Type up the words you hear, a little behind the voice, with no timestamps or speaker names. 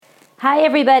Hi,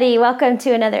 everybody. Welcome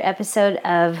to another episode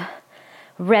of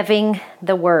Revving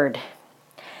the Word.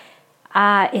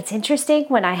 It's interesting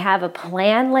when I have a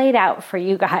plan laid out for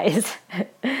you guys,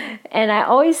 and I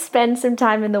always spend some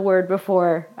time in the Word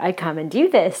before I come and do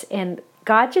this, and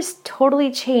God just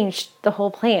totally changed the whole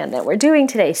plan that we're doing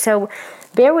today. So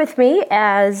bear with me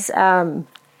as I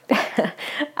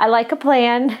like a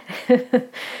plan,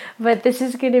 but this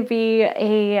is going to be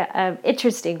a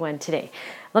interesting one today.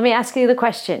 Let me ask you the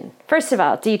question. First of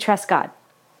all, do you trust God?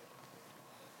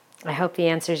 I hope the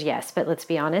answer is yes, but let's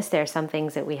be honest, there are some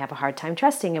things that we have a hard time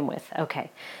trusting Him with.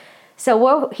 Okay,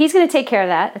 so He's going to take care of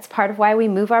that. It's part of why we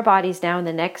move our bodies now in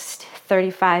the next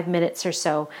 35 minutes or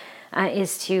so,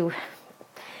 is to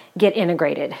get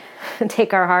integrated,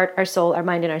 take our heart, our soul, our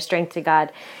mind, and our strength to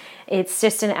God. It's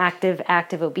just an act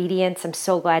of obedience. I'm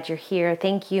so glad you're here.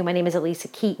 Thank you. My name is Elisa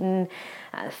Keaton,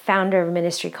 founder of a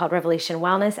ministry called Revelation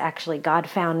Wellness. Actually, God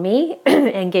found me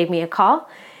and gave me a call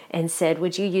and said,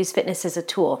 would you use fitness as a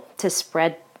tool to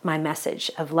spread my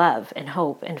message of love and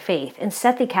hope and faith and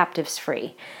set the captives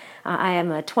free? I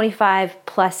am a 25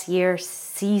 plus year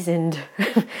seasoned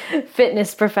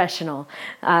fitness professional.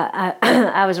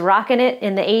 I was rocking it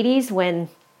in the 80s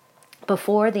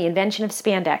before the invention of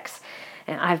spandex.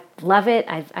 And I love it.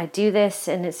 I do this,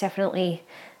 and it's definitely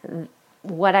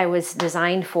what I was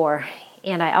designed for.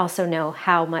 And I also know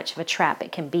how much of a trap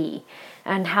it can be,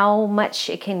 and how much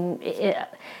it can,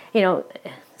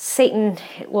 Satan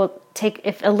will take,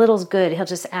 if a little's good, he'll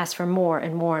just ask for more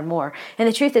and more and more. And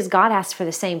the truth is, God asks for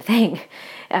the same thing.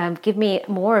 Give me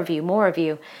more of you, more of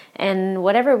you. And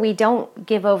whatever we don't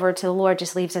give over to the Lord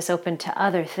just leaves us open to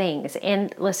other things.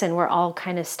 And listen, we're all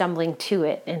kind of stumbling to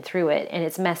it and through it, and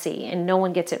it's messy, and no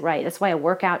one gets it right. That's why a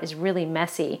workout is really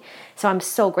messy. So I'm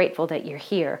so grateful that you're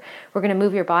here. We're going to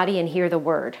move your body and hear the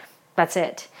word. That's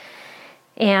it.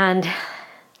 And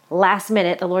last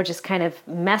minute, the Lord just kind of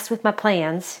messed with my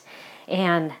plans.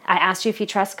 And I asked you if you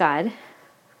trust God.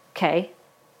 Okay.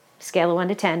 Scale of 1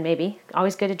 to 10, maybe.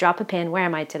 Always good to drop a pin. Where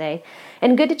am I today?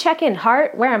 And good to check in.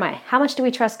 Heart, where am I? How much do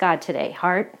we trust God today?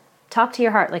 Heart, talk to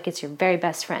your heart like it's your very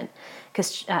best friend.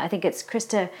 Because I think it's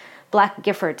Krista Black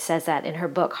Gifford says that in her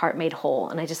book, Heart Made Whole.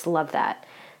 And I just love that.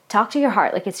 Talk to your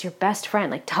heart like it's your best friend.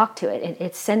 Like, talk to it.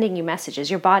 It's sending you messages.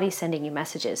 Your body's sending you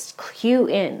messages. Cue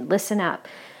in. Listen up.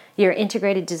 You're an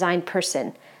integrated design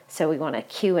person. So we want to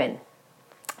cue in.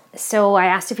 So I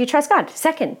asked if you trust God.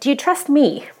 Second, do you trust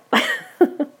me?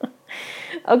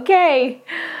 Okay,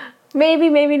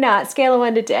 maybe not. Scale of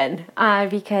 1 to 10,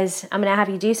 because I'm going to have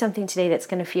you do something today that's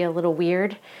going to feel a little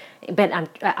weird, but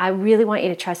I really want you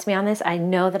to trust me on this. I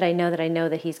know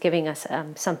that He's giving us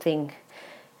something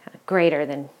greater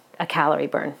than a calorie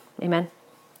burn. Amen.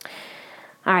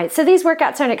 All right, so these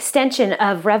workouts are an extension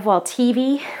of RevWell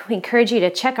TV. We encourage you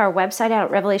to check our website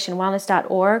out at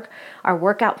revelationwellness.org, our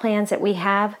workout plans that we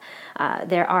have.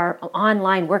 There are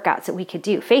online workouts that we could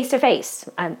do face-to-face.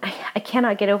 I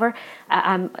cannot get over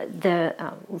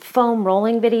the foam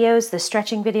rolling videos, the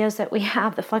stretching videos that we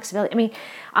have, the flexibility. I mean,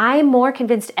 I'm more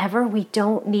convinced ever we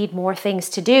don't need more things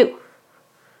to do.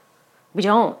 We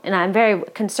don't. And I'm very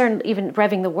concerned, even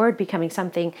revving the word becoming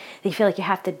something that you feel like you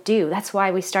have to do. That's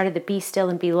why we started the Be Still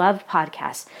and Be Loved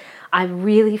podcast. I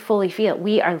really fully feel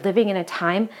we are living in a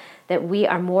time that we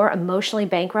are more emotionally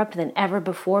bankrupt than ever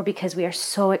before because we are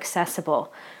so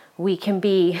accessible. We can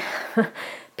be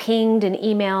pinged and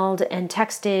emailed and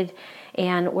texted,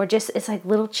 and it's like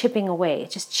little chipping away.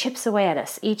 It just chips away at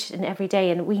us each and every day.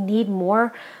 And we need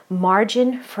more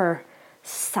margin for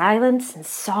silence and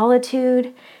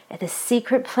solitude at the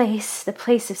secret place, the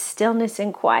place of stillness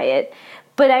and quiet.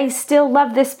 But I still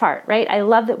love this part, right? I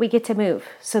love that we get to move.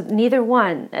 So neither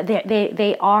one,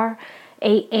 they are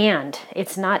a and.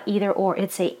 It's not either or,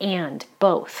 it's a and,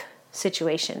 both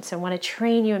situations. So I want to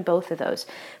train you in both of those.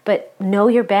 But know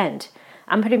your bend.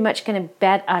 I'm pretty much going to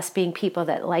bet us being people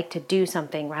that like to do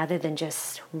something rather than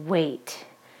just wait.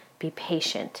 Be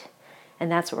patient. And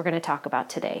that's what we're going to talk about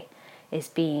today, is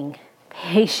being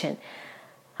patient.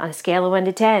 On a scale of 1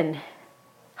 to 10,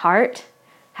 heart,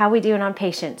 how are we doing on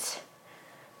patience?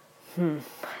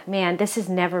 Man, this has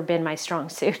never been my strong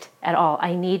suit at all.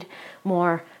 I need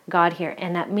more God here,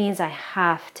 and that means I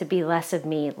have to be less of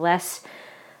me, less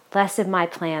of my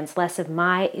plans, less of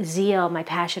my zeal, my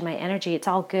passion, my energy. It's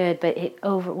all good, but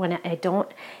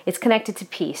it's connected to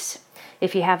peace.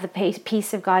 If you have the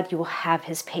peace of God, you will have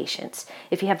His patience.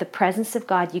 If you have the presence of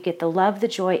God, you get the love, the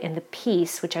joy, and the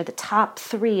peace, which are the top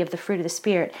 3 of the fruit of the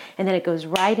Spirit. And then it goes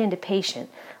right into patient.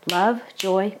 Love,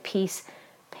 joy, peace,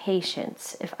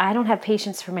 patience. If I don't have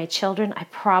patience for my children,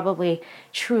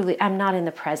 I'm not in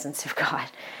the presence of God.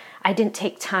 I didn't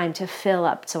take time to fill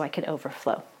up so I could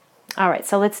overflow. All right,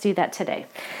 so let's do that today.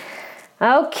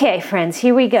 Okay, friends,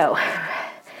 here we go.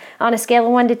 On a scale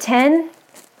of 1 to 10,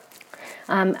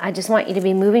 I just want you to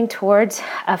be moving towards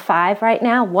a 5 right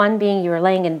now. 1 being you're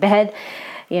laying in bed,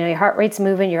 your heart rate's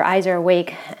moving, your eyes are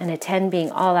awake, and a 10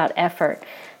 being all out effort.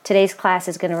 Today's class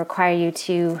is going to require you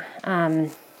to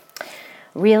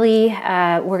really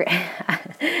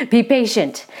be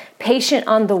patient. Patient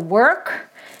on the work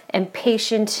and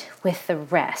patient with the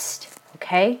rest,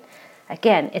 okay?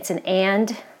 Again, it's an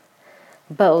and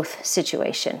both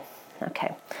situation.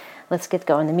 Okay, let's get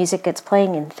going. The music gets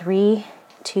playing in 3,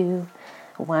 2,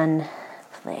 1,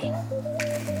 play.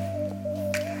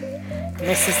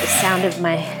 This is the sound of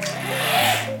my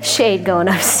shade going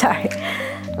up, sorry.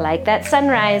 Like that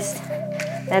sunrise.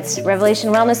 That's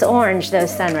Revelation Wellness Orange,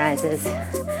 those sunrises.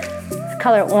 The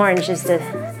color orange is the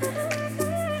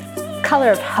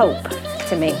color of hope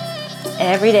to me.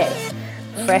 Every day.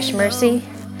 Fresh mercy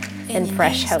and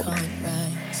fresh hope.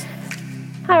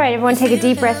 All right, everyone take a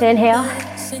deep breath. Inhale.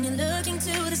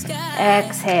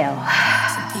 Exhale.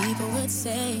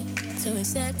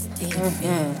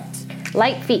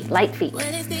 Light feet, light feet.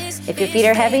 If your feet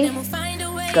are heavy,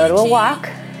 go to a walk,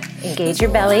 engage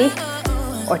your belly,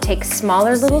 or take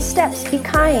smaller little steps. Be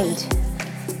kind.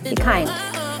 Be kind.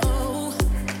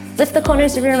 Lift the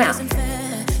corners of your mouth.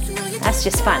 That's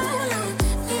just fun.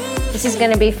 This is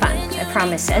going to be fun, I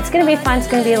promise. It's going to be fun. It's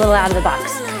going to be a little out of the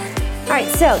box. All right,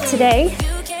 so today,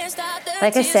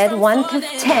 like I said, 1 to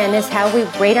 10 is how we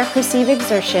rate our perceived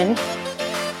exertion.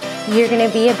 You're going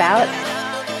to be about,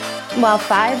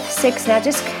 5, 6. Now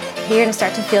just, you're going to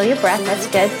start to feel your breath. That's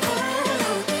good.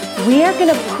 We are going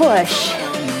to push,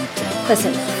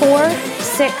 listen, 4,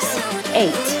 6,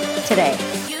 8 today.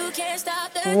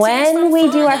 When we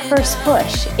do our first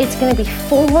push, it's going to be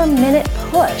 4-minute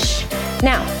push.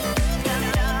 Now,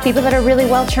 people that are really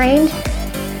well trained,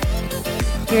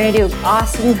 you're going to do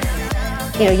awesome.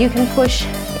 You can push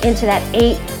into that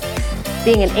 8,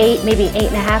 being an 8, maybe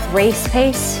 8.5 race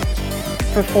pace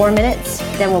for 4 minutes.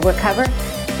 Then we'll recover.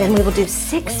 Then we will do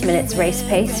 6 minutes race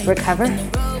pace, recover.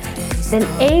 Then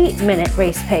 8-minute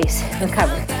race pace,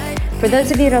 recover. For those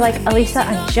of you that are like, Alisa,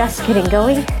 I'm just getting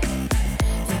going.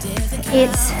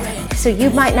 So you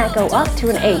might not go up to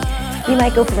an 8. You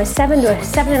might go from a 7 to a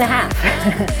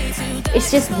 7.5. It's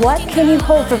just what can you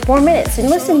hold for 4 minutes? And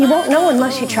listen, you won't know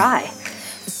unless you try.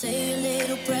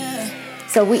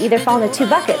 So we either fall into 2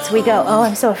 buckets. We go,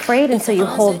 I'm so afraid, and so you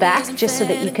hold back just so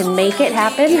that you can make it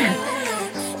happen.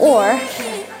 Or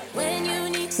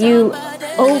you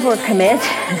overcommit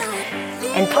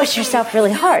and push yourself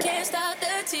really hard.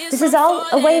 This is all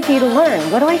a way for you to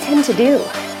learn. What do I tend to do?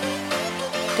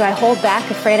 Do I hold back,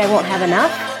 afraid I won't have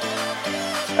enough?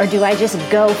 Or do I just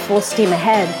go full steam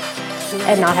ahead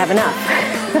and not have enough?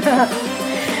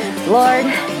 Lord,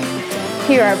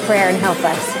 hear our prayer and help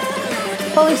us.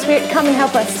 Holy Spirit, come and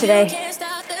help us today.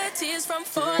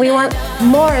 We want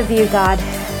more of you, God.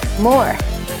 More.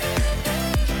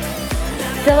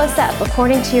 Fill us up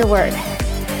according to your word.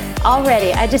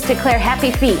 Already, I just declare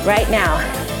happy feet right now.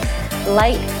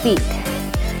 Light feet.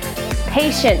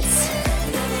 Patience.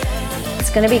 It's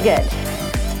going to be good.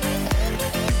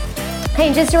 Hey,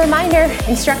 and just a reminder,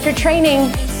 instructor training,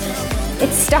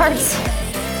 it starts.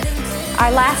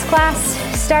 Our last class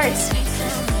starts.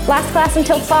 Last class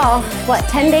until fall,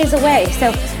 10 days away.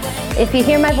 So if you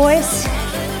hear my voice,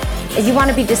 if you want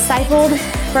to be discipled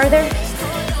further,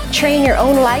 train your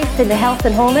own life into health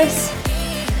and wholeness,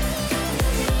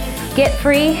 get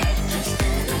free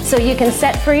so you can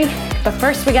set free. But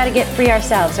first we got to get free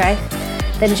ourselves, right?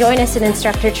 Then join us in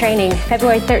instructor training.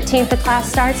 February 13th, the class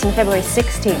starts, and February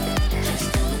 16th.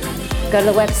 Go to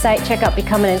the website, check out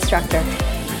Become an Instructor.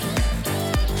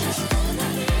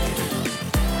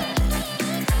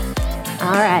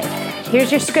 All right,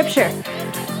 here's your scripture.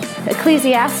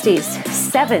 Ecclesiastes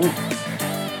 7,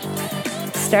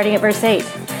 starting at verse 8.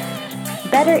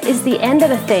 Better is the end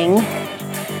of a thing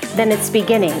than its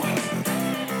beginning.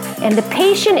 And the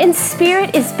patient in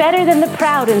spirit is better than the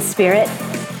proud in spirit.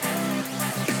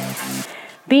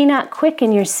 Be not quick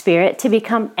in your spirit to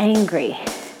become angry,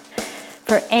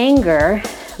 for anger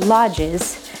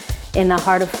lodges in the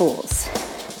heart of fools.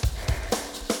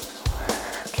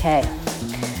 Okay.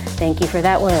 Thank you for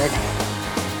that word.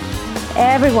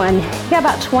 Everyone, you got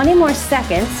about 20 more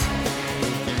seconds,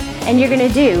 and you're going to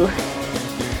do,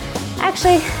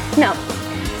 actually, no,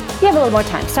 you have a little more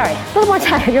time, sorry, a little more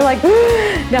time. You're like,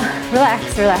 no,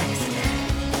 relax, relax.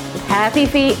 Happy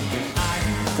feet,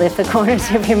 lift the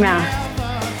corners of your mouth.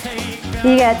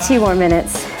 You got 2 more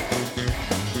minutes,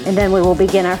 and then we will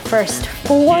begin our first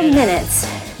 4 minutes.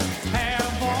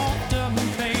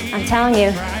 I'm telling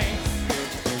you,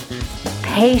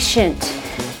 patient,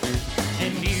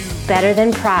 better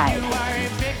than pride.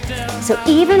 So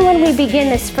even when we begin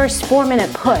this first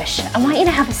 4-minute push, I want you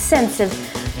to have a sense of,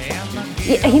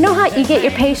 you know how you get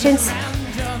your patience?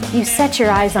 You set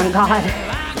your eyes on God.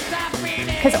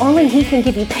 Because only He can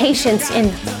give you patience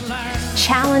in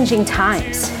challenging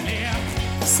times.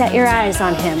 Set your eyes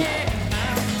on Him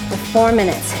for 4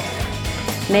 minutes.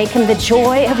 Make Him the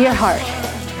joy of your heart.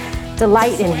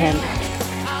 Delight in Him.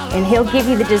 And He'll give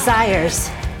you the desires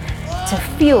to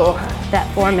fuel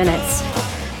that 4 minutes.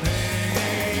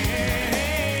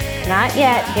 Not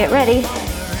yet. Get ready.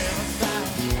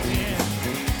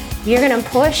 You're going to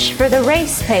push for the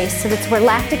race pace, so that's where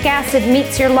lactic acid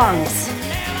meets your lungs.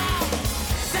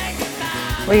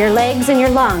 Where your legs and your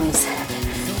lungs,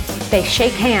 they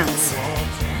shake hands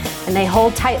and they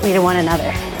hold tightly to one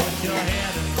another.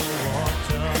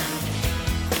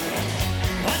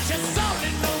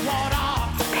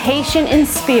 Patient in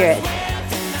spirit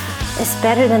is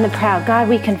better than the proud. God,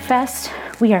 we confess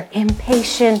we are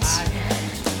impatient.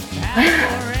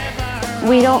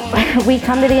 We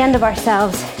come to the end of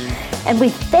ourselves, and we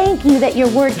thank you that your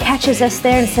word catches us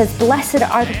there and says, blessed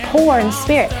are the poor in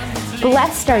spirit.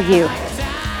 Blessed are you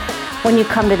when you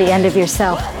come to the end of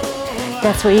yourself.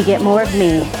 That's where you get more of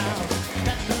me.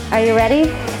 Are you ready?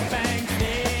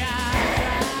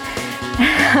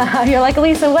 You're like,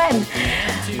 Lisa, when?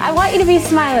 I want you to be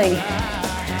smiling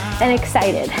and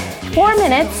excited. 4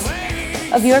 minutes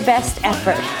of your best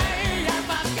effort.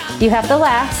 You have to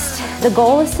last. The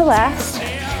goal is to last,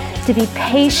 to be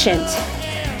patient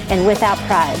and without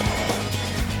pride.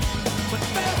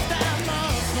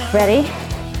 Ready?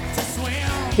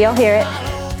 You'll hear it.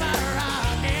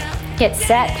 Get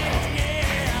set.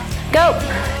 Go.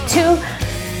 2.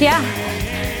 Yeah.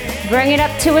 Bring it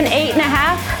up to an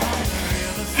 8.5.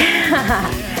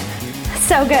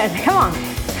 So good. Come on.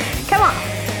 Come on.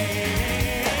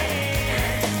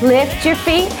 Lift your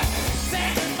feet.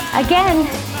 Again,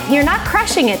 you're not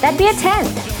crushing it. That'd be a 10.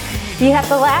 You have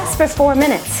to last for 4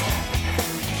 minutes.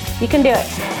 You can do it.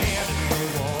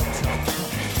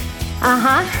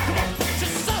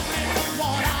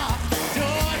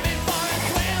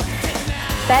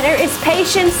 Better is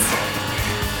patience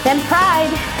than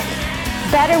pride.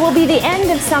 Better will be the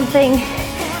end of something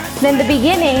than the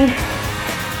beginning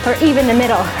or even the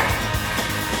middle.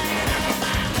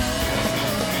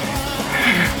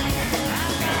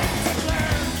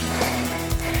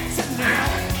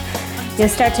 You'll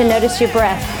start to notice your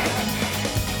breath.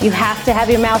 You have to have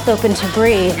your mouth open to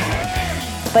breathe.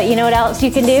 But you know what else you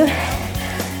can do?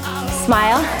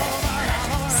 Smile.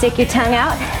 Stick your tongue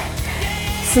out.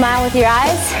 Smile with your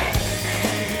eyes.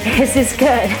 This is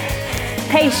good.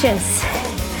 Patience.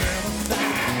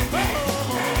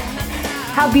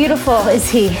 How beautiful is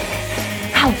He?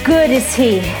 How good is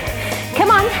He?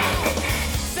 Come on.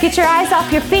 Get your eyes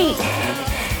off your feet.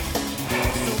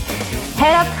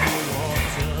 Head up.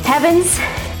 Heavens,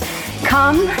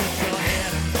 come.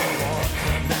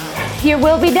 Your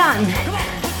will be done.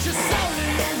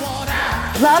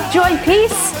 Love, joy,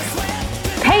 peace,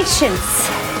 patience.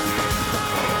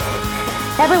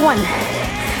 Everyone,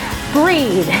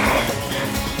 breathe.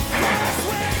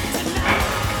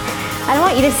 I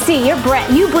want you to see your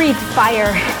breath. You breathe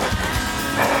fire.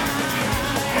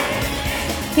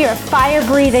 You're a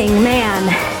fire-breathing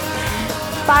man,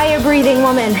 fire-breathing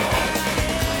woman,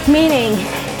 meaning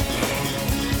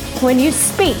when you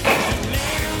speak,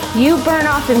 you burn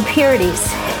off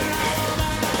impurities,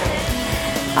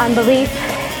 unbelief,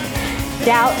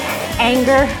 doubt,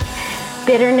 anger,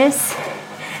 bitterness,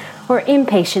 or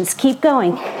impatience. Keep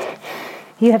going.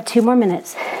 You have 2 more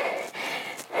minutes.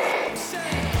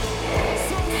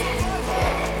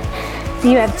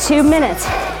 You have 2 minutes.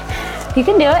 You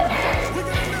can do it.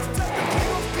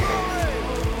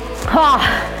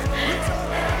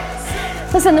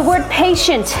 Listen, the word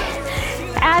patient,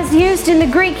 as used in the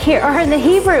Greek here, or in the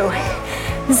Hebrew,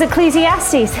 this is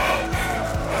Ecclesiastes.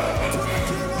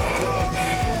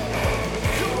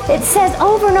 It says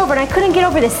over and over, and I couldn't get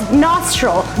over this,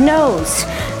 nostril, nose,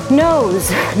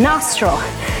 nostril.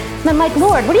 And I'm like,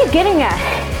 Lord, what are you getting at?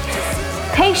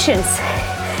 Patience.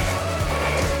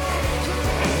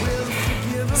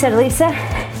 Said Lisa,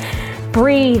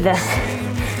 breathe.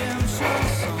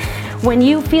 When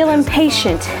you feel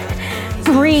impatient,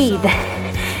 breathe.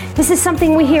 This is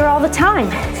something we hear all the time,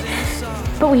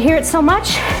 but we hear it so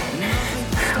much,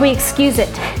 we excuse it.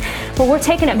 But we're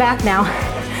taking it back now.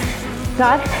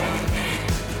 God,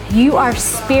 you are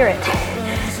spirit,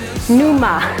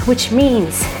 pneuma, which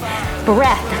means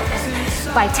breath,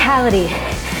 vitality,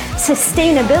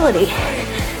 sustainability.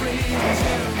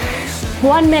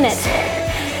 1 minute.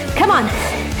 Come on.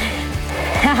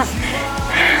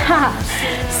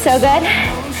 So good.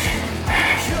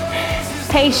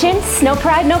 Patience, no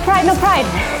pride, no pride, no pride.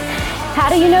 How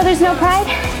do you know there's no pride?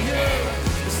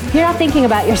 You're not thinking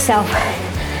about yourself.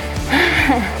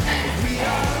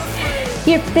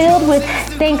 You're filled with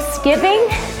thanksgiving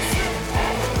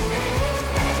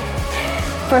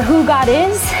for who God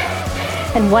is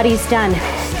and what He's done.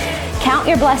 Count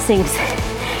your blessings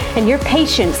and your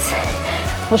patience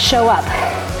will show up.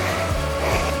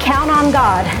 Count on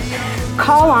God.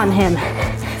 Call on Him.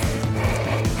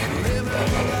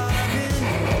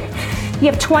 You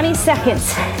have 20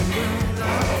 seconds.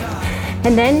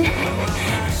 And then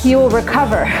you will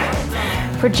recover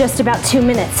for just about 2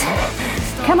 minutes.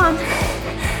 Come on.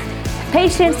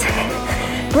 Patience.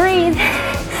 Breathe.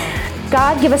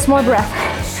 God, give us more breath.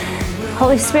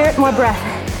 Holy Spirit, more breath.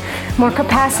 More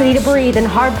capacity to breathe in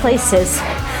hard places.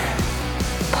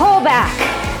 Pull back.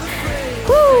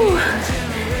 Woo.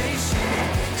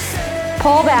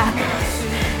 Pull back.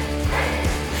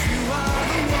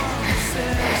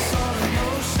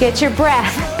 Get your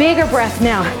breath, bigger breath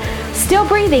now. Still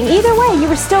breathing, either way, you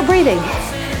were still breathing.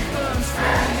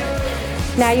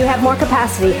 Now you have more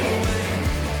capacity.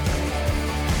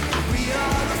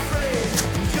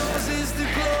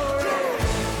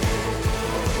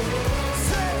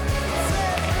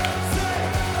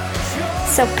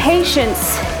 So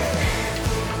patience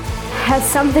has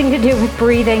something to do with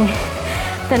breathing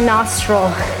the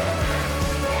nostril.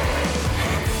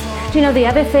 Do you know the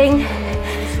other thing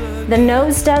the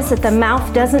nose does that the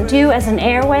mouth doesn't do as an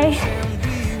airway?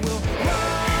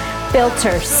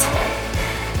 Filters.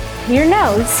 Your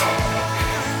nose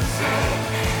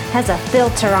has a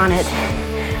filter on it.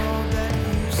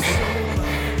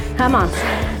 Come on.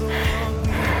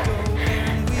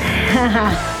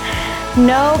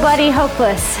 Nobody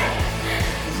hopeless.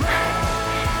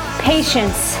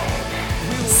 Patience.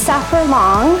 Suffer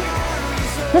long.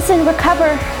 Listen,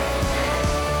 recover.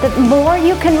 The more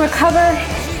you can recover,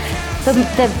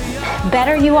 the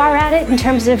better you are at it in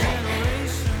terms of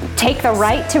take the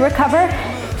right to recover.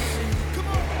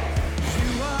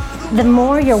 The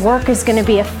more your work is going to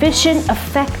be efficient,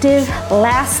 effective,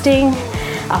 lasting,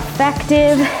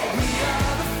 effective.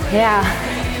 Yeah.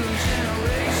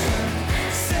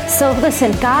 So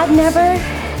listen, God never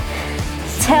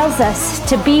tells us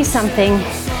to be something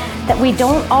that we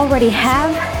don't already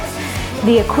have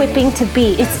the equipping to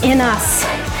be. It's in us.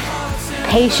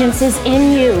 Patience is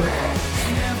in you.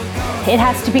 It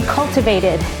has to be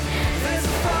cultivated.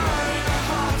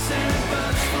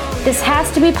 This has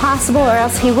to be possible or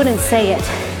else He wouldn't say it.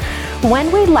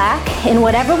 When we lack, in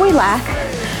whatever we lack,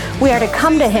 we are to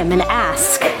come to Him and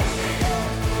ask.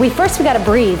 We got to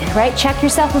breathe, right? Check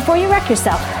yourself before you wreck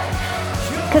yourself.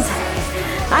 Because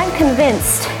I'm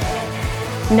convinced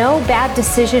no bad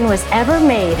decision was ever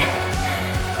made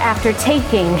after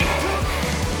taking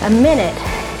a minute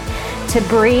to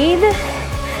breathe,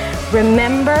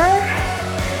 remember,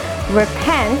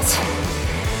 repent,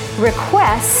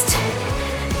 request,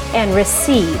 and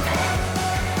receive.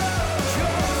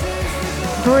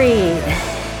 Breathe.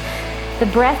 The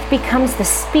breath becomes the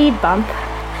speed bump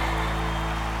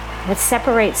that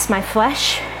separates my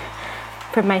flesh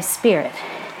from my spirit.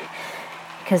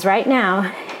 Because right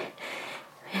now,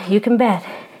 you can bet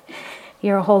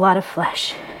you're a whole lot of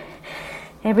flesh.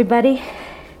 Everybody,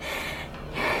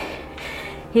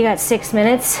 you got 6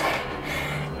 minutes.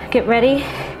 Get ready.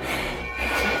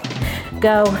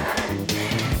 Go.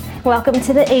 Welcome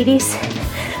to the 80s.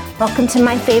 Welcome to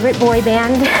my favorite boy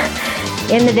band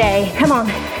in the day. Come on.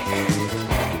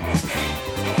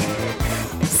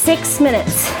 6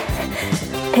 minutes.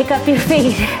 Pick up your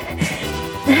feet.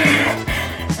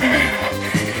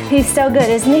 He's so good,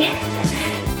 isn't he?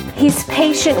 He's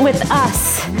patient with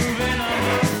us.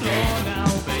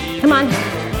 Come on.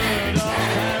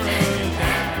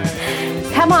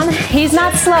 Come on. He's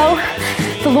not slow.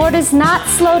 The Lord is not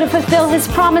slow to fulfill His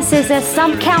promises, as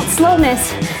some count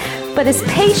slowness, but is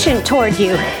patient toward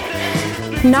you,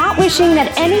 not wishing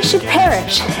that any should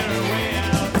perish,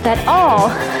 but that all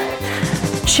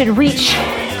should reach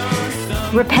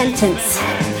repentance.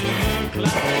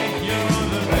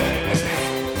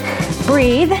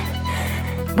 Breathe,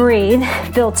 breathe,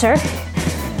 filter.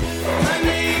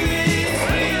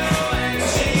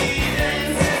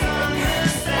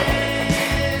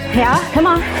 Yeah, come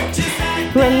on.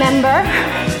 Remember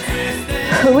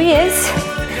who He is,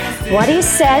 what He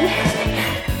said,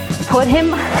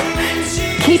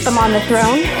 keep Him on the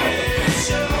throne.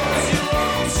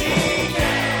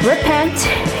 Repent.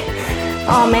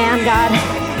 Oh man, God,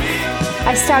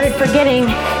 I started forgetting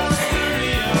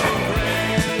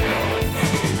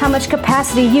how much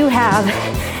capacity You have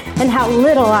and how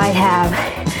little I have.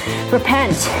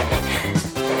 Repent.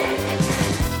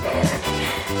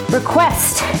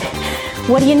 Request.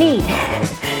 What do you need?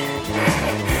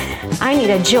 I need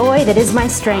a joy that is my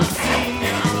strength.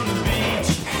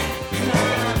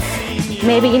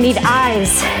 Maybe you need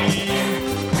eyes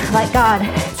like God.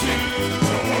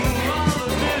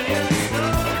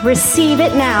 Receive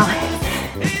it now.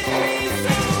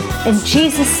 In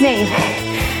Jesus' name,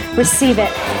 receive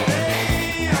it.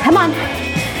 Come on.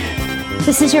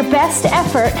 This is your best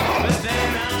effort.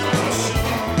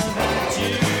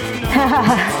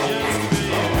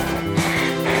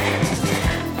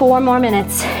 4 more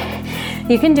minutes.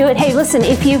 You can do it. Hey, listen,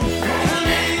 if you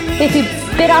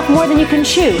bit off more than you can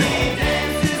chew,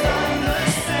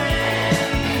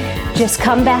 just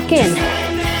come back in.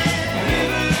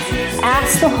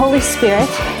 Ask the Holy Spirit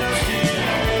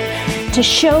to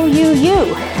show you.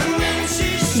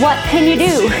 What can you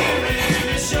do?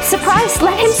 Surprise,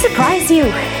 let him surprise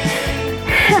you.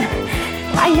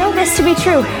 I know this to be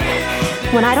true.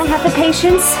 When I don't have the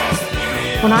patience,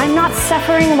 when I'm not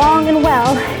suffering long and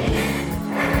well,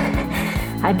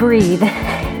 I breathe.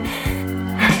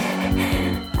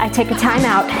 I take a time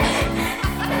out.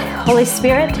 Holy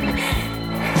Spirit,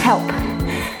 help.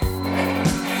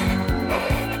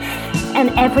 And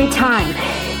every time,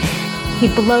 he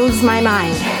blows my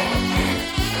mind.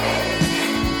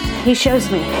 He shows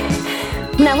me.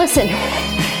 Now listen,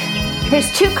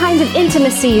 there's 2 kinds of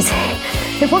intimacies.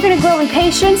 If we're gonna grow in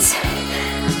patience,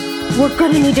 we're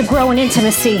gonna need to grow in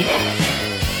intimacy.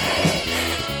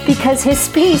 Because his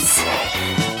peace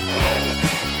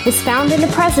is found in the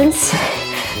presence,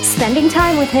 spending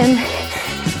time with him,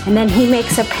 and then he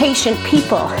makes a patient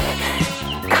people,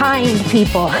 kind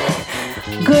people,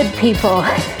 good people,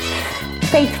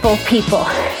 faithful people,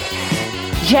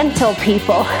 gentle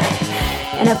people,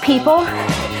 and a people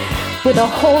with a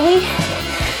holy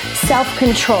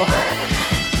self-control.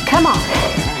 Come on.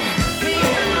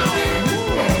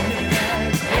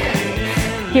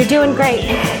 You're doing great.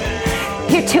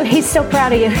 He's so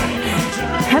proud of you.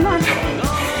 Come on.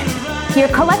 You're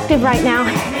collective right now.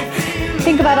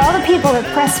 Think about all the people that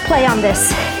pressed play on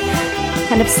this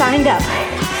and have signed up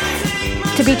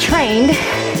to be trained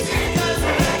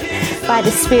by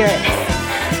the Spirit.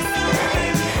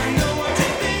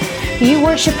 You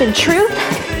worship in truth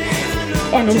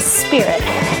and in spirit.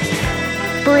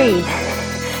 Breathe.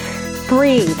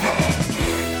 Breathe.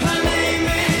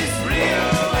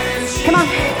 Come on.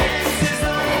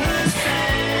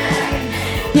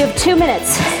 You have 2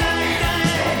 minutes.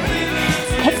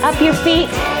 Pick up your feet.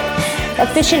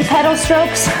 Efficient pedal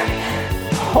strokes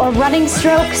or running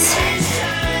strokes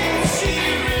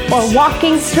or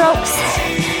walking strokes.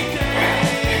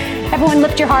 Everyone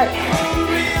lift your heart.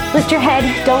 Lift your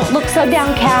head. Don't look so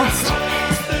downcast.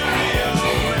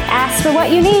 Ask for what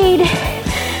you need.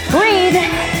 Breathe.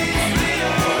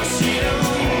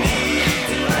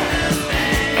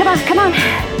 Come on, come on.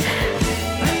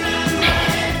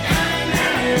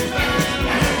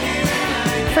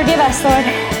 Forgive us, Lord.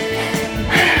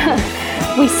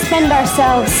 We spend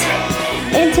ourselves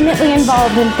intimately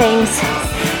involved in things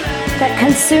that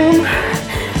consume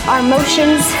our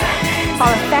emotions,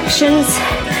 our affections,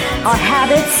 our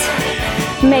habits.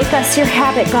 Make us your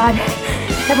habit, God.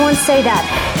 Everyone say that.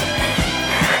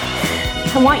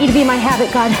 I want you to be my habit,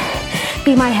 God.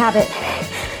 Be my habit.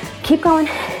 Keep going.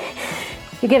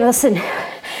 You get, listen,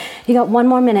 you got 1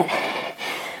 more minute.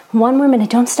 1 more minute,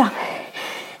 don't stop.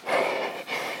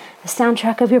 The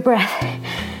soundtrack of your breath.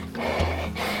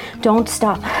 Don't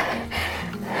stop.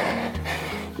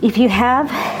 If you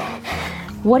have,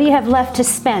 what do you have left to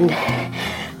spend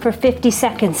for 50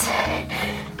 seconds?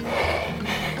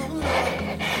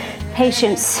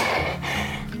 Patience.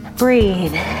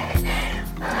 Breathe.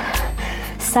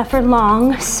 Suffer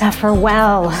long, suffer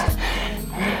well.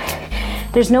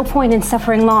 There's no point in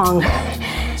suffering long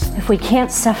if we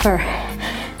can't suffer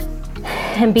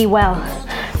and be well.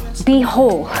 Be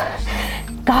whole.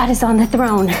 God is on the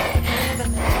throne.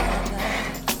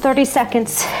 30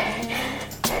 seconds.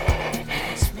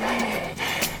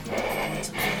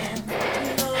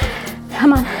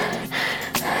 Come on.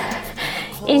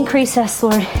 Increase us,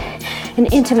 Lord, in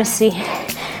intimacy.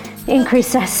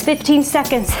 Increase us. 15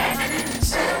 seconds.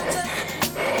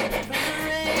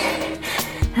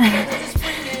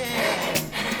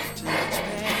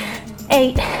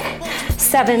 8,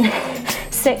 7,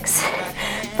 6,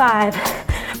 5,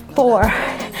 4,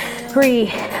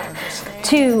 3,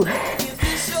 2,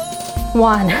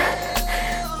 1.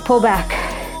 Pull back.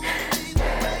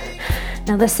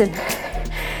 Now listen.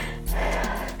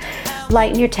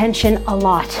 Lighten your tension a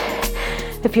lot.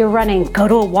 If you're running, go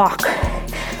to a walk.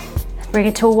 Bring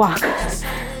it to a walk.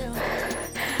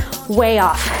 Way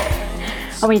off.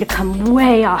 I want you to come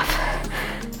way off,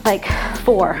 like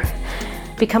 4.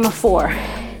 Become a 4.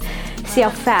 See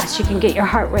how fast you can get your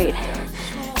heart rate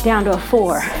down to a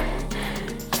 4.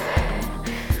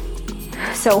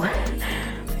 So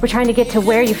we're trying to get to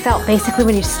where you felt basically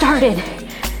when you started.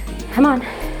 Come on.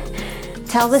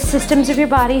 Tell the systems of your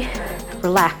body,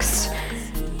 relax,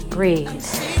 breathe.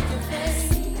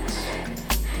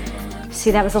 See,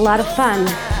 that was a lot of fun.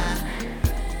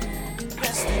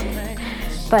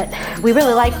 But we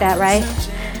really like that, right?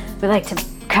 We like to,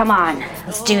 come on,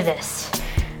 let's do this.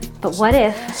 But what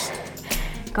if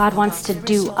God wants to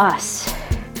do us?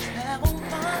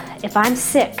 If I'm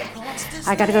sick,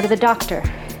 I gotta go to the doctor.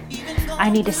 I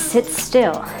need to sit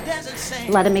still,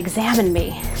 let him examine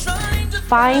me,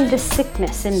 find the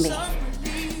sickness in me.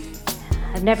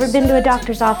 I've never been to a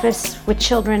doctor's office with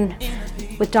children,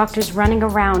 with doctors running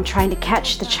around trying to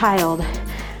catch the child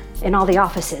in all the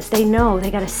offices. They know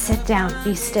they gotta sit down,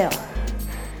 be still.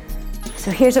 So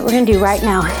here's what we're gonna do right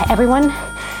now. Everyone,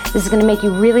 this is gonna make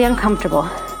you really uncomfortable.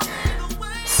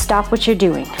 Stop what you're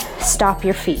doing. Stop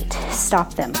your feet.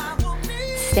 Stop them.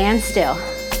 Stand still.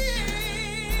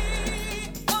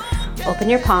 Open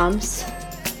your palms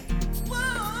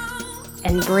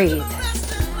and breathe.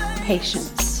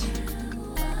 Patience.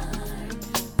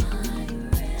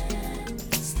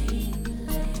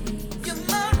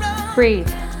 Breathe.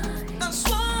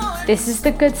 This is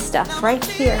the good stuff right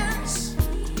here.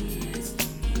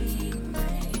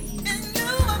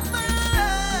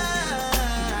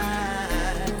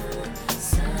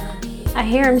 I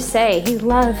hear him say he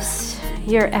loves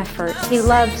your effort. He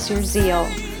loves your zeal.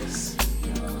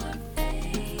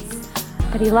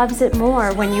 But he loves it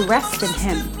more when you rest in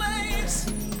him,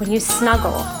 when you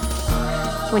snuggle,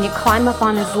 when you climb up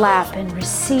on his lap and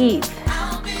receive.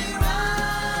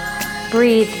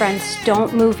 Breathe, friends.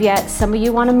 Don't move yet. Some of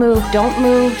you want to move. Don't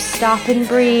move. Stop and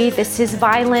breathe. This is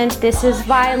violent. This is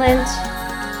violent.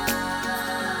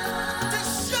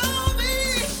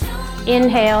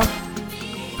 Inhale.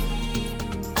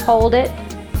 Hold it.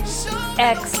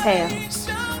 Exhale.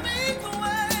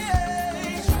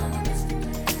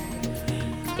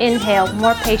 Inhale.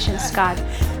 More patience, God.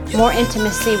 More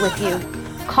intimacy with you.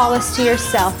 Call us to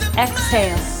yourself.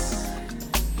 Exhale.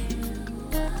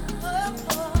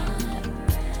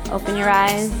 Open your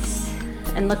eyes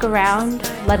and look around.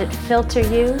 Let it filter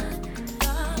you.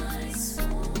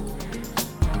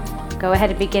 Go ahead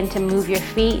and begin to move your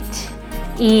feet.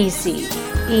 Easy,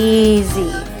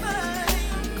 easy.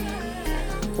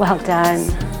 Well done.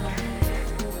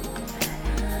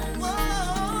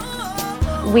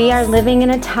 We are living in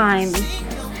a time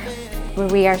where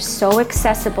we are so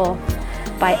accessible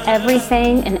by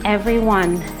everything and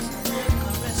everyone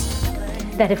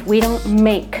that if we don't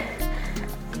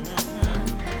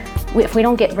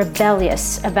get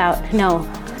rebellious about, no,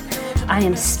 I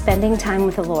am spending time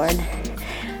with the Lord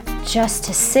just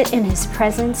to sit in his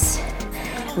presence,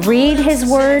 read his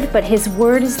word, but his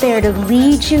word is there to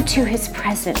lead you to his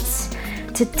presence,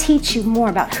 to teach you more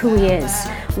about who he is,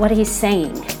 what he's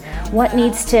saying, what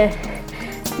needs to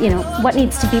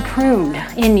be pruned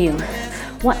in you,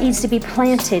 what needs to be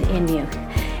planted in you.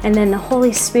 And then the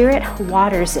Holy Spirit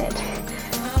waters it.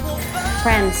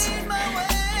 Friends,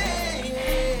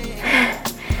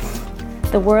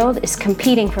 the world is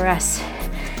competing for us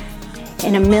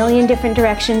in a million different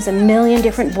directions, a million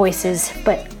different voices,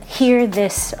 but hear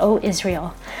this, O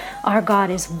Israel, our God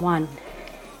is one.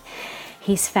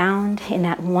 He's found in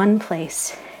that one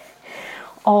place.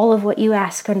 All of what you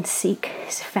ask and seek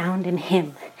is found in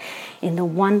him, in the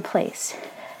one place.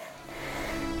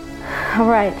 All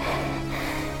right,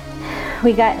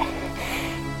 we got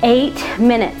 8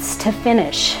 minutes to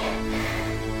finish.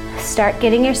 Start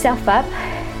getting yourself up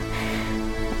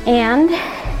and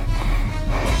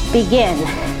begin.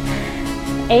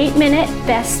 8-minute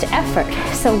best effort.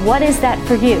 So what is that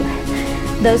for you?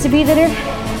 Those of you that are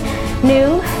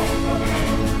new,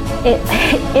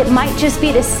 it might just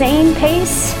be the same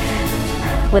pace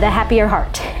with a happier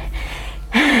heart.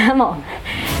 Come on,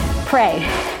 pray.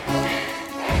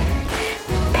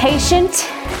 Patient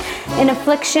in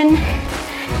affliction,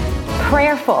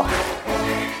 prayerful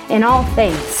in all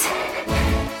things.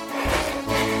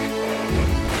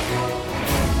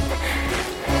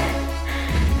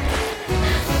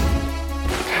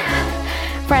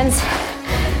 Friends,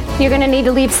 you're going to need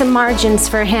to leave some margins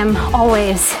for him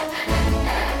always.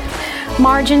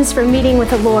 Margins for meeting with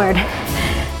the Lord.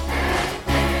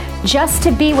 Just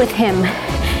to be with him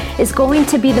is going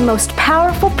to be the most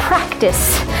powerful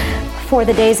practice for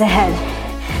the days ahead.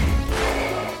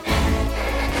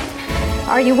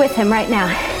 Are you with him right now?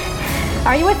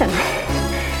 Are you with him?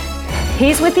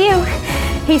 He's with you.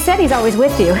 He said he's always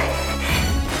with you.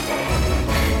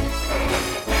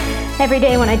 Every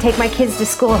day when I take my kids to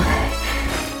school,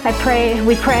 I pray,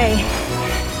 we pray,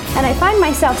 and I find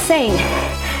myself saying,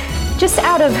 just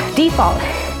out of default,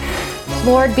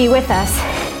 Lord, be with us.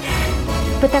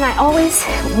 But then I always,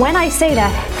 when I say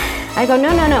that, I go,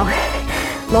 no.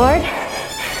 Lord,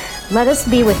 let us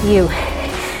be with you.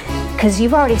 Because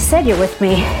you've already said you're with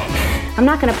me. I'm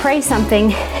not going to pray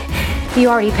something you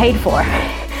already paid for.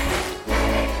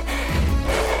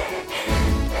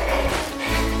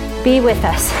 Be with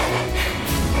us.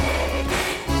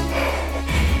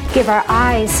 Give our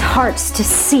eyes, hearts to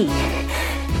see.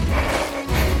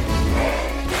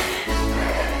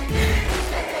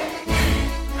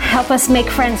 Help us make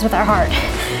friends with our heart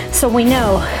so we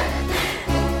know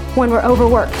when we're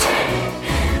overworked,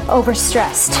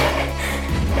 overstressed,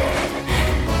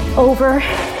 over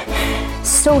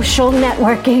social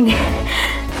networking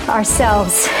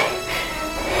ourselves,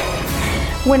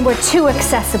 when we're too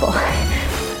accessible.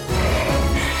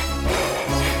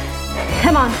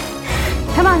 Come on.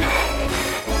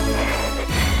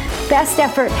 Best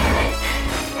effort.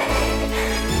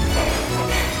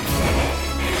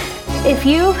 If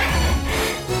you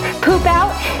poop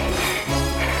out,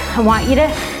 I want you to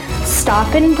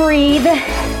stop and breathe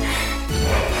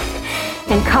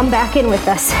and come back in with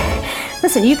us.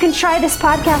 Listen, you can try this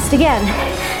podcast again.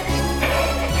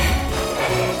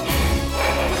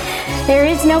 There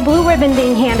is no blue ribbon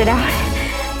being handed out.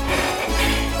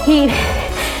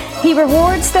 He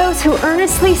rewards those who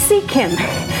earnestly seek him.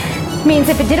 Means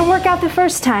if it didn't work out the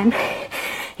first time,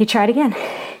 you try it again.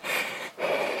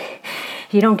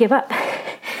 You don't give up.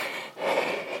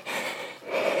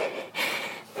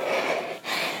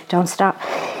 Don't stop.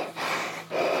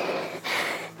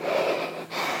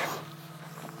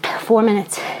 4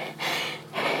 minutes.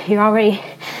 You're already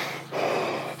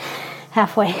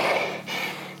halfway.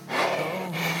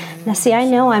 Now see, I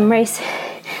know I'm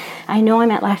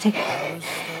at lactic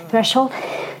threshold.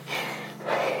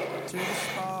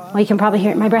 Well, you can probably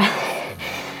hear it in my breath.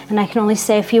 And I can only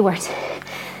say a few words.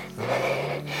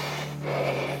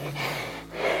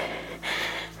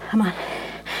 Come on.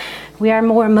 We are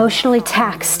more emotionally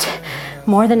taxed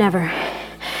more than ever.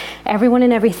 Everyone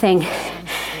and everything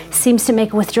seems to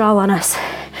make a withdrawal on us.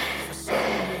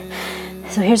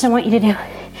 So here's what I want you to do.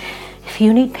 If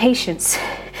you need patience,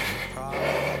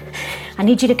 I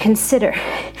need you to consider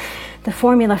the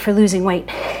formula for losing weight.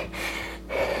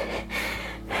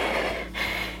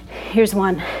 Here's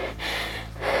one.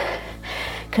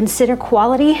 Consider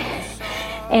quality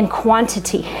and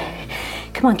quantity.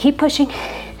 Come on, keep pushing.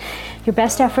 Your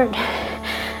best effort.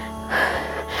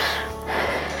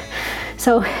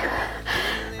 So,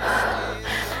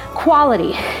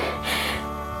 quality.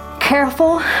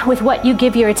 Careful with what you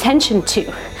give your attention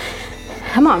to.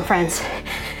 Come on, friends.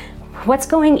 What's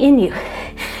going in you?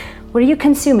 What are you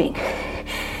consuming?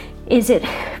 Is it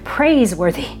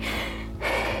praiseworthy?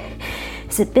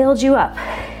 Does it build you up?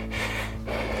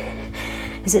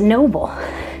 Is it noble?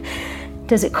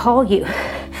 Does it call you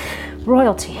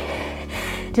royalty?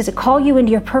 Does it call you into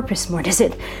your purpose more? Does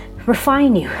it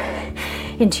refine you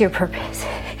into your purpose?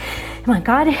 Come on,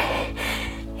 God,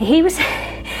 He's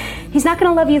not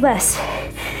gonna love you less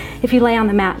if you lay on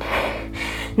the mat.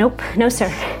 Nope, no sir.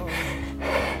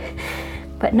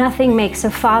 But nothing makes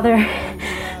a father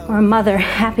or a mother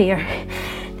happier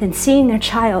than seeing their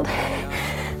child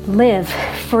live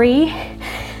free,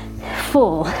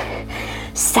 full,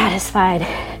 satisfied,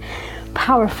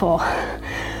 powerful,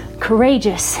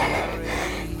 courageous,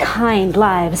 kind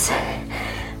lives.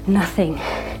 Nothing.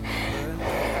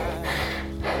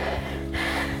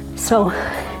 So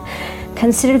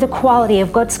consider the quality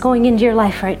of what's going into your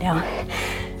life right now.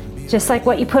 Just like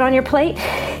what you put on your plate.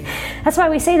 That's why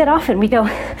we say that often. We go,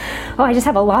 oh, I just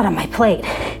have a lot on my plate,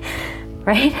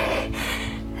 right?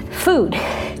 Food,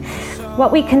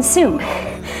 what we consume.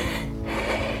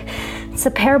 It's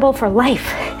a parable for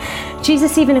life.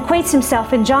 Jesus even equates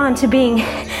himself in John to being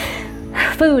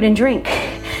food and drink.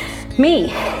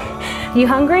 Me. You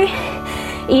hungry?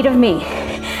 Eat of me.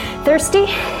 Thirsty?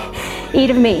 Eat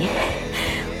of me.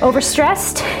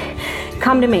 Overstressed?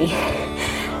 Come to me.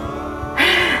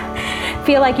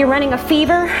 Feel like you're running a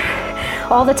fever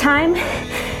all the time?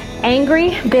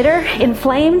 Angry, bitter,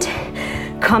 inflamed?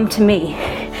 Come to me.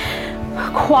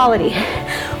 Quality.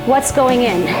 What's going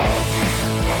in?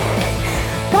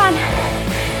 Come on.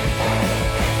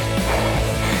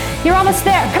 You're almost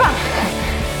there. Come on.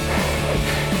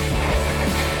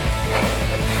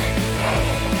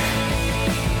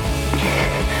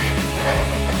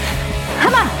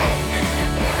 Come on.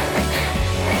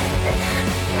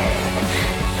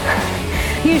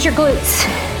 Use your glutes.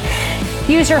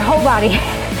 Use your whole body.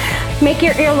 Make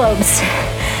your earlobes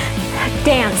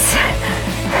dance.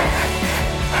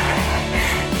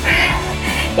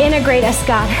 Integrate us,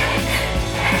 God.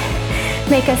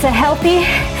 Make us a healthy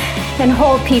and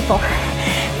whole people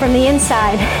from the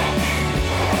inside.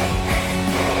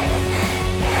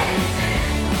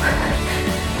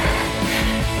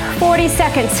 "40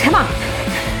 seconds, come on.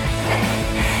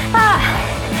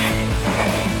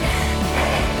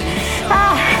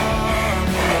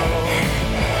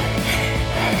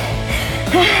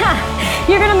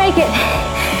 You're gonna make it.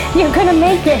 You're gonna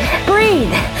make it.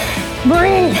 Breathe.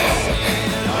 Breathe.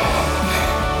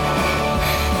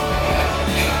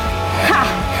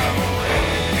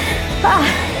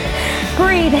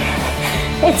 Breathe.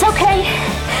 It's okay.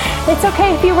 It's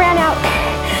okay if you ran out.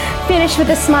 Finish with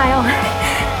a smile.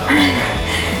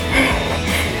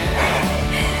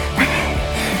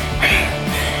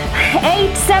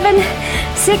 8, 7,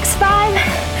 6, 5,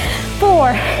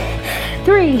 4,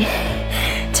 3,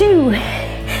 2,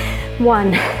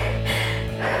 1.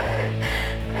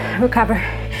 Recover.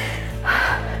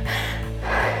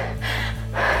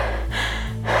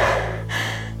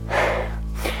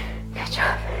 Good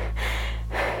job.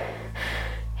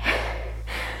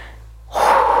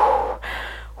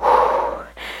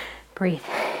 Breathe.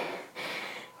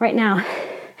 Right now,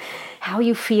 how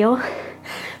you feel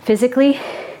physically,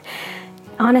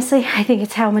 honestly, I think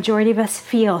it's how a majority of us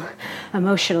feel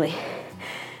emotionally,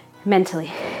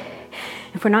 mentally.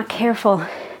 If we're not careful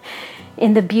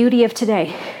in the beauty of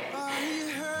today,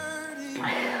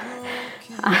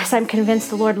 as I'm convinced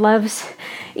the Lord loves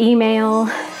email,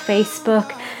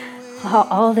 Facebook,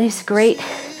 all these great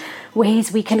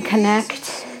ways we can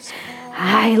connect.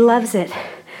 He loves it,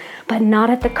 but not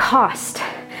at the cost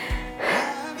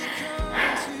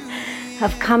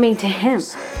of coming to Him.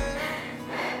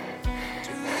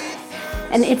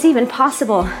 And it's even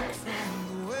possible.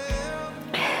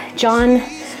 John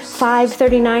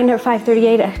 5:39 or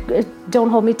 5:38,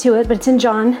 don't hold me to it, but it's in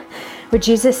John, where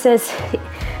Jesus says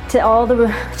to all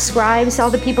the scribes, all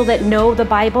the people that know the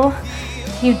Bible,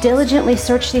 you diligently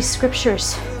search these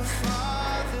scriptures,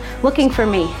 looking for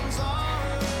me,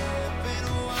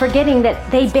 forgetting that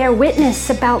they bear witness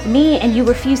about me and you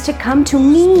refuse to come to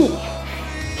me.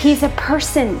 He's a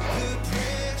person.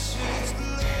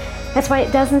 That's why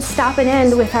it doesn't stop and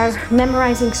end with our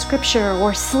memorizing scripture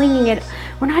or slinging it.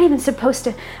 We're not even supposed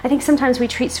to. I think sometimes we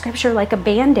treat scripture like a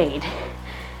Band-Aid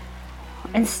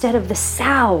instead of the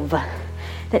salve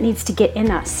that needs to get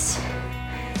in us.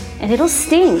 And it'll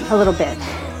sting a little bit.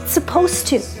 It's supposed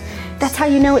to. That's how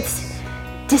you know it's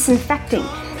disinfecting.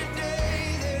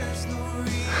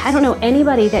 I don't know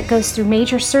anybody that goes through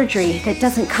major surgery that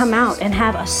doesn't come out and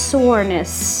have a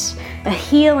soreness, a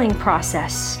healing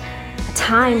process, a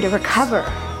time to recover.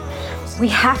 We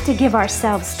have to give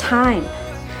ourselves time.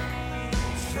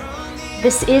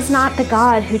 This is not the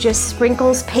God who just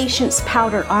sprinkles patience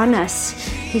powder on us.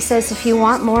 He says, if you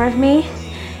want more of me,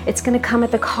 it's going to come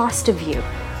at the cost of you.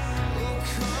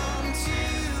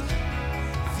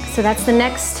 So that's the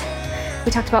next.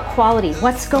 We talked about quality.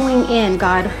 What's going in,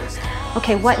 God?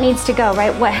 Okay, what needs to go,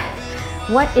 right?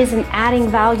 What isn't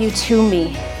adding value to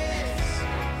me?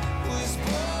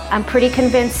 I'm pretty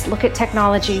convinced, look at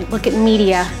technology, look at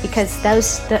media, because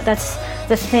that's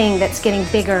the thing that's getting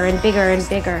bigger and bigger and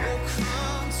bigger.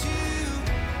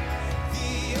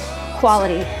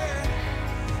 Quality.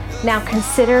 Now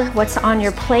consider what's on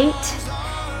your plate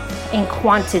in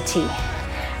quantity.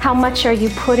 How much are you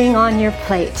putting on your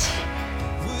plate?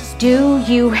 Do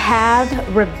you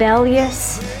have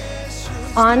rebellious,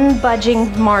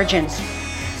 unbudging margin?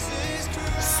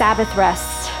 Sabbath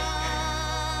rests,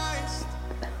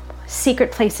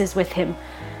 secret places with Him,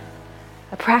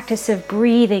 a practice of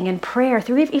breathing and prayer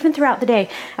even throughout the day.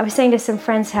 I was saying to some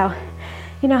friends how,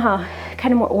 you know how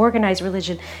kind of more organized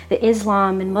religion, the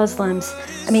Islam and Muslims,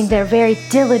 I mean, they're very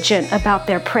diligent about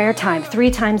their prayer time, 3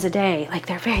 times a day. Like,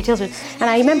 they're very diligent. And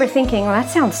I remember thinking, well,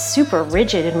 that sounds super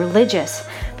rigid and religious.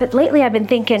 But lately I've been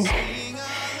thinking,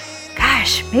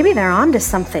 gosh, maybe they're onto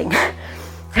something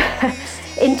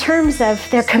in terms of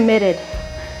they're committed.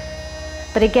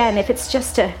 But again, if it's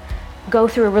just to go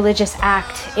through a religious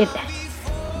act,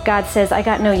 God says, I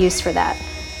got no use for that.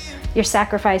 Your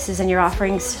sacrifices and your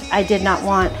offerings I did not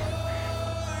want,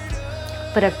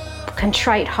 but a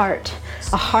contrite heart,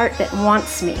 a heart that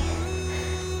wants me.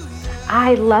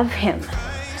 I love Him.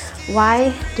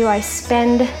 Why do I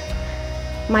spend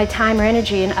my time or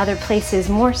energy in other places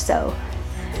more so?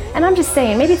 And I'm just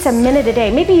saying, maybe it's a minute a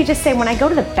day. Maybe you just say, when I go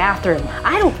to the bathroom,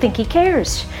 I don't think He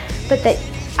cares. But that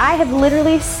I have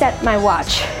literally set my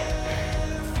watch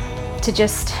to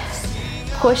just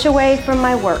push away from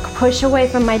my work, push away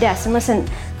from my desk. And listen,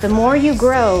 the more you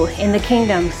grow in the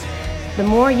kingdom, the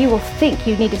more you will think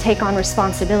you need to take on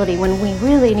responsibility when we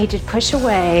really need to push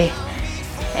away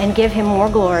and give him more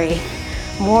glory,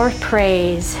 more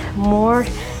praise, more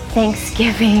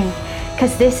thanksgiving,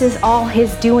 because this is all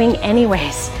his doing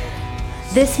anyways.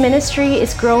 This ministry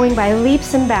is growing by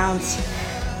leaps and bounds.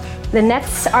 The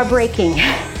nets are breaking,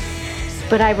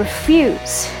 but I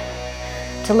refuse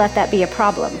to let that be a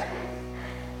problem.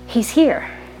 He's here.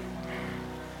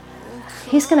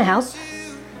 He's gonna help.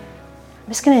 I'm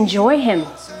just gonna enjoy him.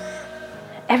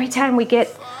 Every time we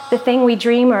get the thing we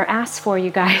dream or ask for,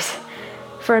 you guys,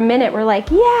 for a minute we're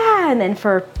like, yeah, and then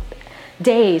for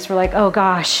days we're like, oh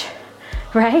gosh,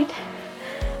 right?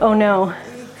 Oh no.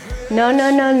 No, no,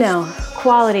 no, no.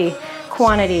 Quality,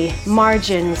 quantity,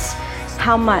 margins.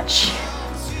 How much?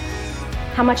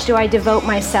 How much do I devote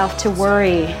myself to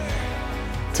worry,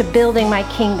 to building my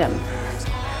kingdom?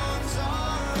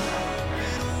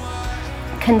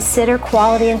 Consider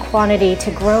quality and quantity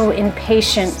to grow in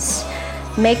patience.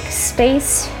 Make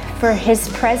space for his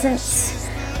presence,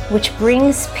 which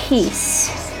brings peace.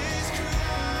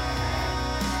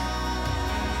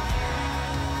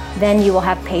 Then you will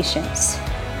have patience.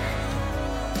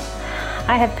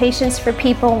 I have patience for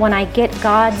people when I get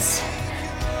God's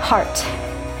heart.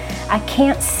 I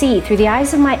can't see through the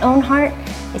eyes of my own heart.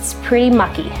 It's pretty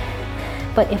mucky.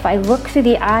 But if I look through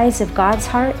the eyes of God's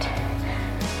heart,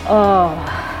 oh,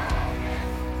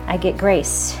 I get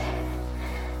grace.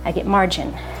 I get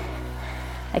margin.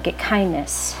 I get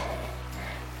kindness.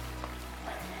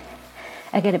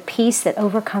 I get a peace that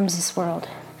overcomes this world.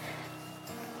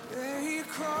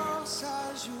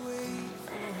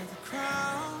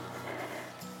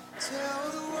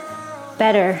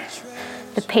 Better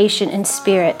the patient in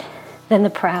spirit than the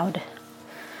proud.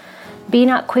 Be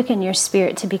not quick in your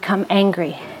spirit to become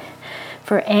angry,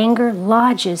 for anger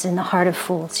lodges in the heart of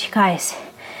fools. You guys,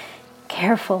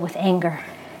 careful with anger.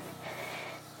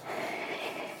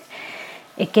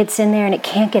 It gets in there and it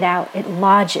can't get out. It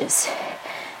lodges.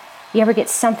 You ever get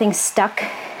something stuck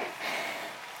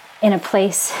in a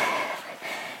place?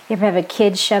 You ever have a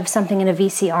kid shove something in a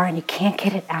VCR and you can't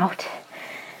get it out?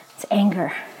 It's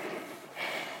anger.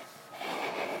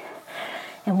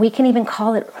 And we can even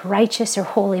call it righteous or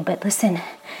holy, but listen,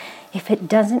 if it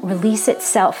doesn't release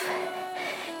itself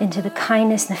into the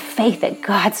kindness and the faith that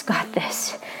God's got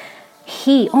this,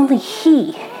 only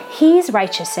He's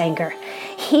righteous anger.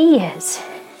 He is.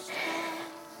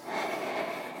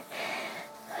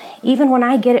 Even when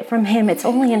I get it from Him, it's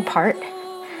only in part.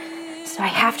 So I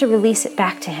have to release it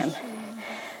back to Him.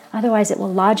 Otherwise, it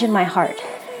will lodge in my heart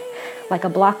like a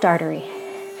blocked artery,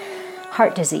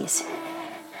 heart disease.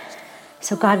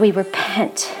 So God, we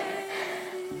repent.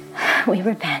 We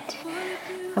repent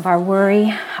of our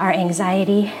worry, our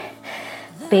anxiety,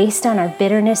 based on our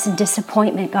bitterness and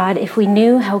disappointment. God, if we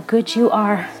knew how good you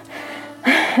are,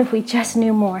 if we just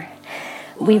knew more,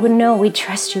 we would know we'd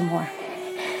trust you more.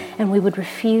 And we would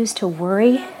refuse to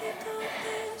worry,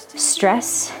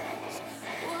 stress,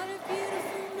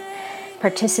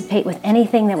 participate with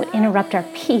anything that would interrupt our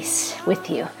peace with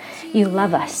you. You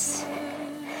love us.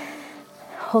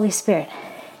 Holy Spirit,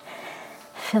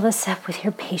 fill us up with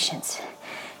your patience.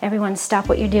 Everyone, stop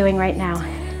what you're doing right now.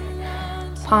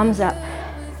 Palms up.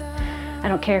 I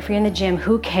don't care if you're in the gym.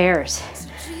 Who cares?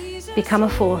 Become a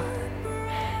fool.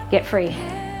 Get free.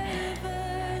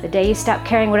 The day you stop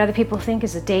caring what other people think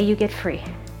is the day you get free.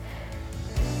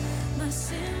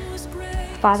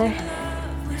 Father,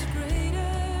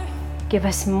 give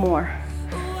us more.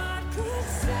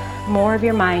 More of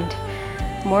your mind,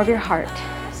 more of your heart.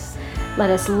 Let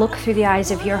us look through the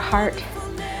eyes of your heart.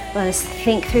 Let us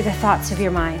think through the thoughts of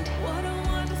your mind.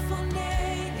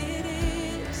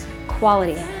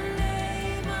 Quality.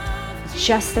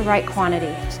 Just the right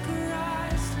quantity.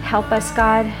 Help us,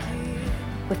 God,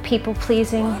 with people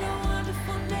pleasing,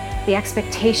 the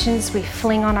expectations we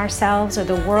fling on ourselves, or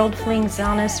the world flings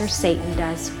on us, or Satan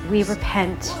does. We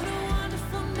repent.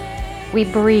 We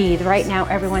breathe. Right now,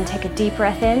 everyone take a deep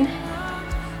breath in.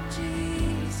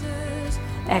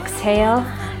 Exhale,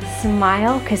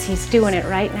 smile, because he's doing it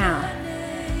right now.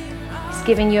 He's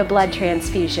giving you a blood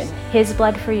transfusion. His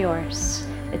blood for yours.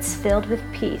 It's filled with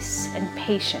peace and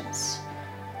patience.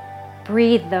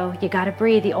 Breathe, though. You got to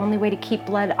breathe. The only way to keep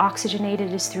blood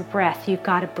oxygenated is through breath. You've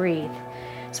got to breathe.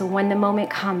 So when the moment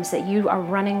comes that you are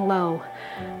running low,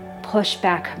 push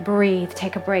back, breathe,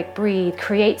 take a break, breathe,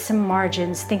 create some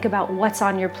margins. Think about what's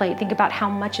on your plate. Think about how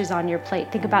much is on your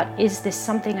plate. Think about, is this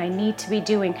something I need to be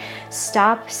doing?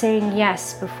 Stop saying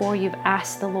yes before you've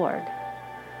asked the Lord.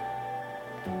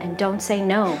 And don't say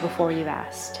no before you've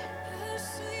asked.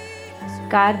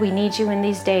 God, we need you in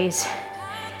these days.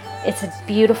 It's a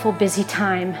beautiful, busy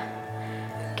time.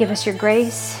 Give us your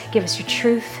grace. Give us your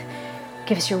truth.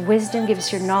 Give us your wisdom, give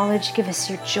us your knowledge, give us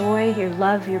your joy, your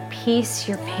love, your peace,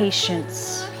 your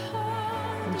patience.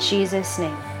 In Jesus'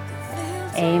 name,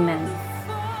 amen.